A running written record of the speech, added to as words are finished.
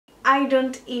I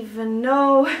don't even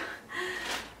know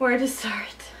where to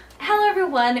start. Hello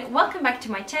everyone, welcome back to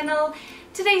my channel.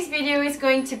 Today's video is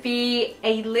going to be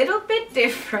a little bit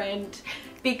different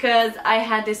because I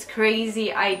had this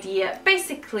crazy idea.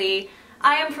 Basically,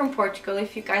 I am from Portugal,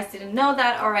 if you guys didn't know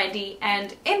that already,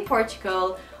 and in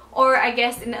Portugal, or I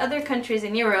guess in other countries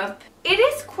in Europe, it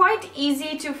is quite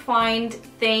easy to find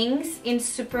things in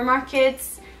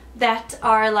supermarkets that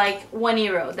are like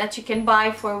 €1, that you can buy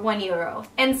for €1.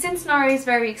 And since Norway is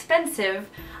very expensive,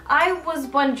 I was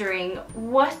wondering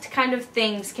what kind of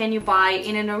things can you buy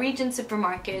in a Norwegian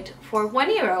supermarket for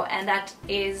 €1, and that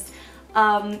is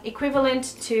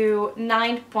equivalent to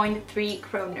 9.3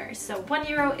 kroners. So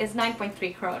 €1 is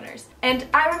 9.3 kroners. And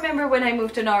I remember when I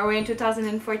moved to Norway in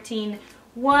 2014,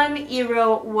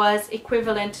 €1 was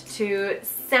equivalent to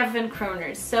 7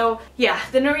 kroners. So yeah,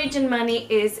 the Norwegian money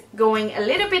is going a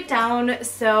little bit down.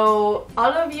 So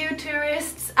all of you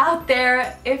tourists out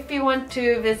there, if you want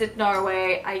to visit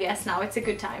Norway, I guess now it's a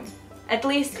good time. At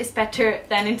least it's better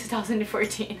than in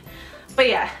 2014. But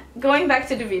yeah, going back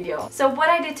to the video. So what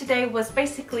I did today was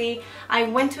basically I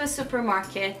went to a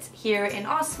supermarket here in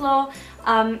Oslo.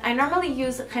 I normally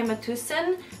use Rema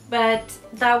 1000, but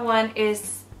that one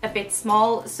is a bit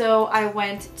small, so I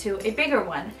went to a bigger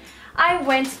one. I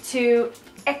went to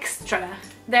Extra,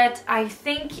 that I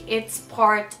think it's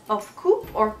part of Coop,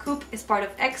 or Coop is part of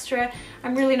Extra.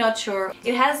 I'm really not sure.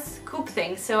 It has Coop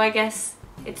things, so I guess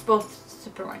it's both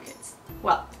supermarkets.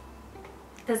 Well,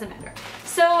 doesn't matter.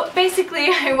 So basically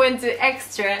I went to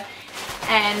Extra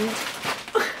and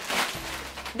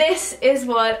this is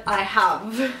what I have.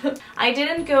 I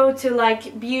didn't go to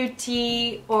like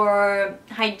beauty or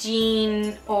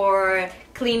hygiene or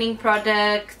cleaning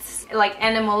products, like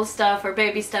animal stuff or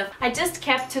baby stuff. I just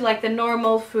kept to like the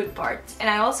normal food part. And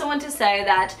I also want to say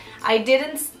that I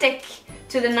didn't stick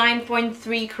to the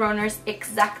 9.3 kroners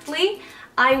exactly.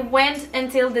 I went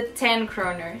until the 10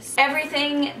 kroners.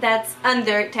 Everything that's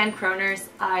under 10 kroners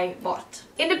I bought.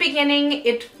 In the beginning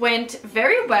it went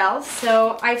very well,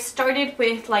 so I started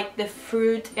with like the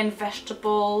fruit and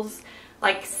vegetables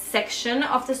like section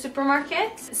of the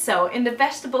supermarket. So in the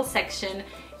vegetable section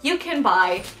you can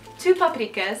buy 2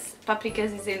 paprikas.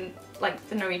 Paprikas is in like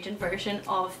the Norwegian version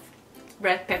of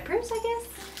red peppers, I guess.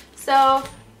 So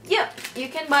yep, you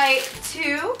can buy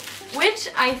 2, which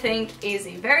I think is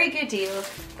a very good deal.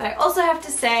 But I also have to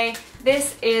say,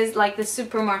 this is like the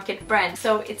supermarket brand,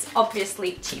 so it's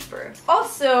obviously cheaper.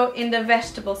 Also in the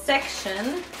vegetable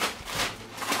section,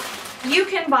 you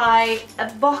can buy a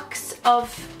box of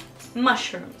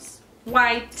mushrooms,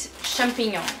 white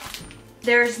champignons.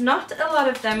 There's not a lot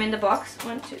of them in the box.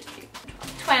 1, 2, 3,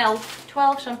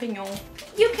 12 champignons.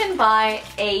 You can buy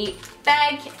a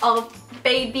bag of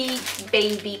baby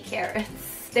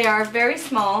carrots. They are very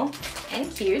small and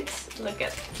cute. Look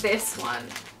at this one.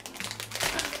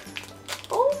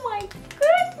 Oh my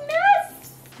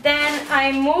goodness! Then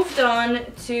I moved on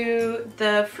to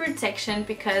the fruit section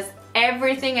because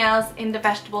everything else in the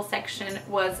vegetable section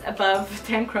was above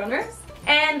 10 kroners.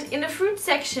 And in the fruit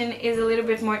section is a little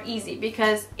bit more easy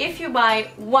because if you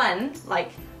buy one,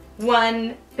 like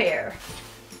 1 pear,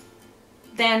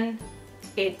 then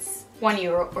it's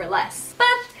 €1 or less.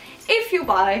 But if you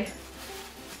buy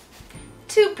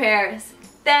 2 pears,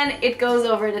 then it goes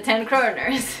over the 10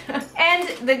 kroners. And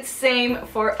the same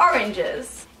for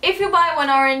oranges. If you buy 1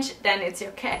 orange, then it's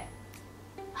okay.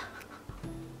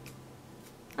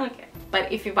 Okay.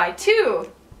 But if you buy 2,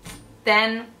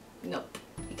 then nope,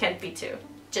 it can't be 2,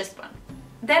 just 1.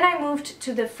 Then I moved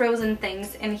to the frozen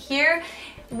things, and here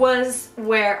was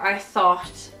where I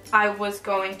thought I was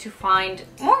going to find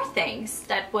more things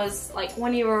that was like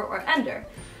 €1 or under.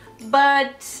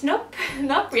 But nope,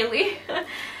 not really.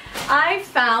 I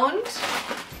found,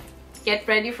 get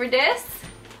ready for this,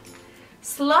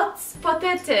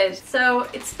 slotspoteter. So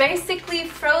it's basically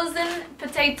frozen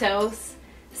potatoes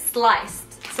sliced.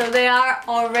 So they are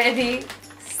already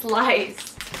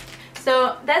sliced.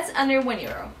 So that's under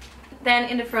 €1. Then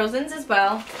in the frozens as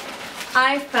well,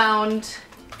 I found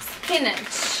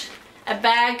spinach. A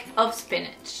bag of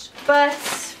spinach. But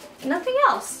nothing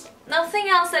else. Nothing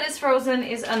else that is frozen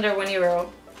is under €1.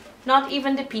 Not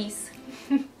even the peas.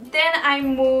 Then I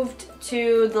moved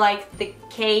to like the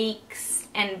cakes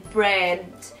and bread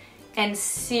and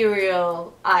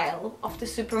cereal aisle of the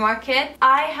supermarket.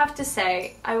 I have to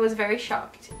say I was very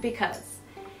shocked because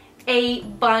a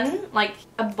bun, like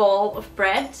a ball of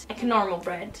bread, like a normal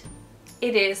bread,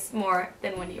 it is more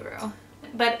than €1.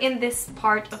 But in this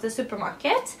part of the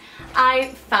supermarket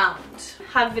I found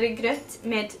havregrøt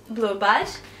med blåbær.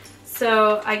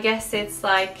 So I guess it's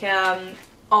like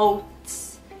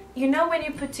oats you know when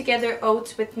you put together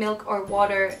oats with milk or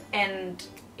water and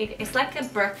it's like a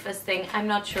breakfast thing. I'm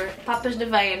not sure. Papas de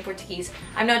veia in Portuguese.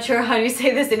 I'm not sure how you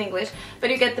say this in English, but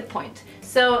you get the point.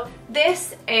 So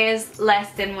this is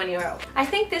less than €1. I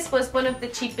think this was one of the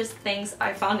cheapest things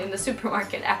I found in the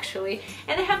supermarket actually,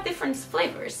 and they have different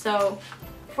flavors. So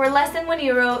for less than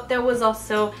 €1 there was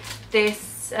also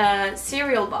this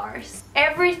cereal bars.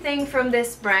 Everything from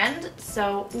this brand,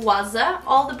 so Waza,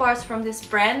 all the bars from this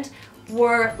brand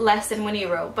were less than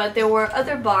 €1, but there were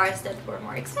other bars that were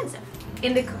more expensive.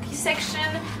 In the cookie section,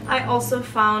 I also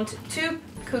found 2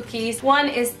 cookies. One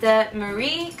is the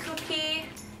Marie cookie.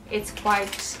 It's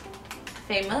quite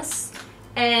famous.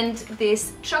 And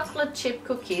these chocolate chip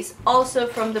cookies, also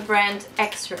from the brand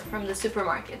Extra from the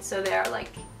supermarket. So they are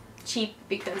like cheap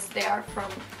because they are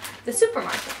from the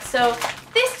supermarket. So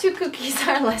these 2 cookies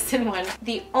are less than 1.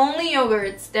 The only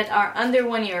yogurts that are under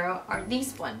 €1 are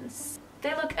these ones.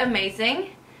 They look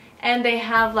amazing and they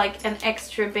have like an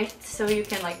extra bit so you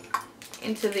can like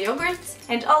into the yogurt.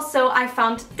 And also I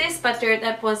found this butter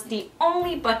that was the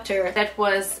only butter that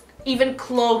was even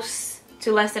close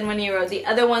to less than €1. The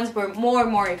other ones were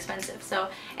more expensive. So,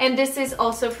 and this is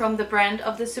also from the brand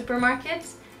of the supermarket,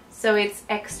 so it's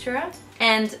Extra.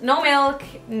 And no milk,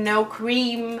 no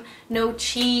cream, no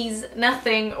cheese,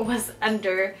 nothing was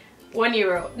under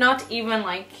 €1. Not even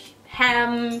like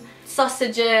ham,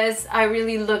 sausages. I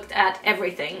really looked at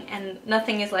everything and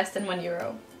nothing is less than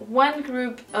 €1. One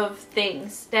group of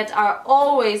things that are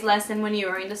always less than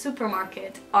 €1 in the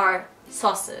supermarket are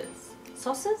sauces.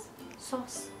 Sauces?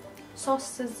 Sauce.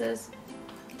 Sausages.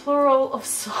 Plural of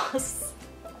sauce.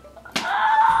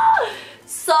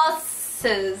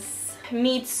 Sauces.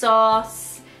 Meat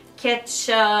sauce,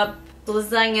 ketchup,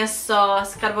 lasagna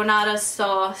sauce, carbonara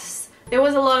sauce. There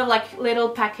was a lot of like little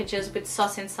packages with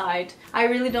sauce inside. I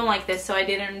really don't like this, so I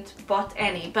didn't bought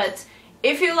any. But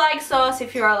if you like sauce,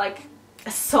 if you are like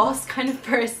a sauce kind of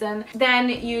person, then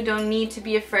you don't need to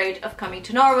be afraid of coming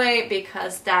to Norway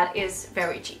because that is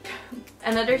very cheap.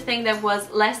 Another thing that was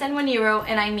less than €1,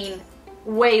 and I mean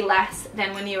way less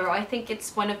than €1, I think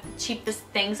it's one of the cheapest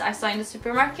things I saw in the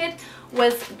supermarket,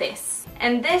 was this.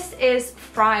 And this is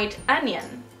fried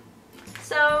onion.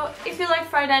 So if you like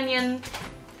fried onion,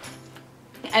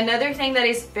 another thing that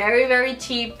is very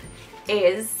cheap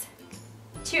is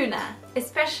tuna,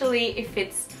 especially if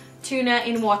it's tuna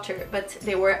in water. But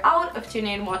they were out of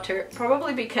tuna in water,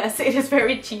 probably because it is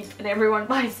very cheap and everyone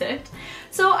buys it.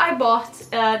 So I bought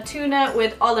tuna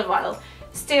with olive oil.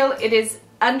 Still, it is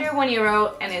under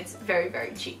 €1 and it's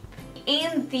very cheap.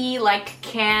 In the like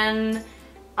can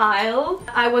aisle,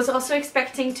 I was also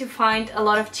expecting to find a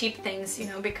lot of cheap things, you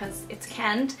know, because it's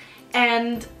canned,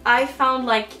 and I found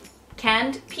like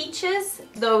canned peaches.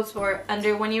 Those were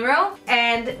under €1,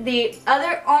 and the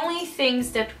other only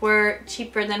things that were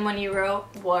cheaper than €1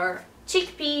 were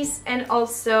chickpeas and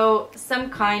also some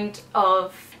kinds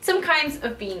of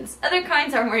beans. Other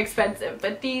kinds are more expensive,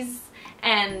 but these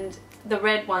and the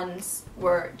red ones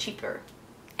were cheaper.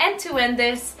 And to end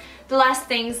this, the last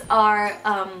things are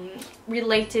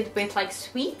related with like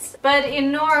sweets. But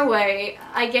in Norway,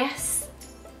 I guess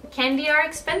candy are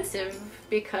expensive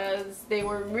because they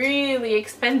were really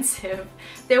expensive.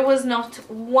 There was not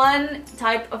one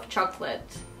type of chocolate,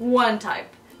 one type,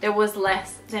 that was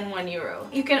less than €1.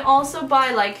 You can also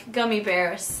buy like gummy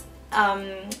bears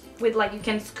with like, you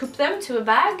can scoop them to a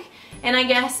bag, and I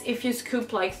guess if you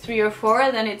scoop like 3 or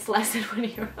 4, then it's less than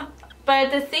 €1.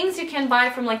 But the things you can buy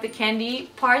from like the candy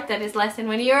part that is less than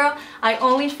 €1, I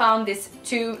only found these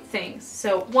 2 things.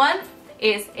 So one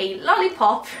is a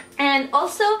lollipop, and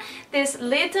also this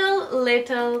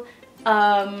little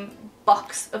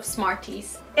box of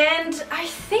Smarties. And I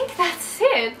think that's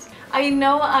it. I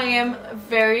know I am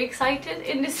very excited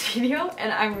in this video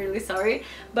and I'm really sorry,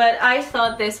 but I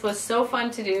thought this was so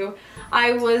fun to do.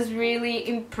 I was really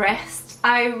impressed.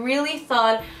 I really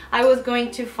thought I was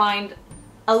going to find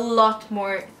a lot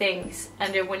more things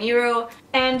under €1,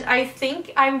 and I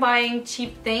think I'm buying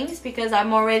cheap things because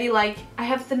I'm already like, I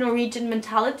have the Norwegian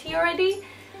mentality already,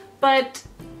 but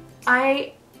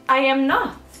I am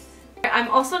not. I'm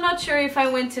also not sure if I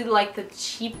went to like the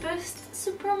cheapest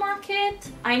supermarket.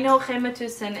 I know Rema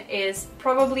 1000 is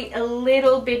probably a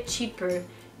little bit cheaper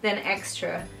than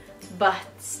Extra, but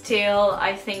still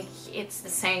I think it's the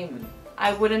same.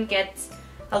 I wouldn't get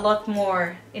a lot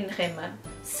more in Rema.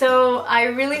 So I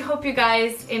really hope you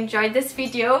guys enjoyed this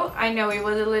video. I know it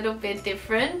was a little bit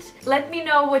different. Let me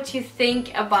know what you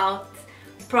think about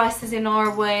prices in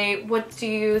Norway. What do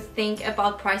you think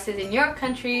about prices in your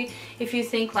country? If you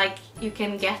think like you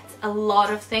can get a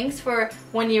lot of things for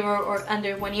 €1 or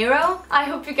under €1. I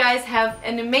hope you guys have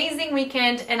an amazing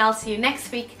weekend, and I'll see you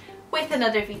next week with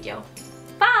another video.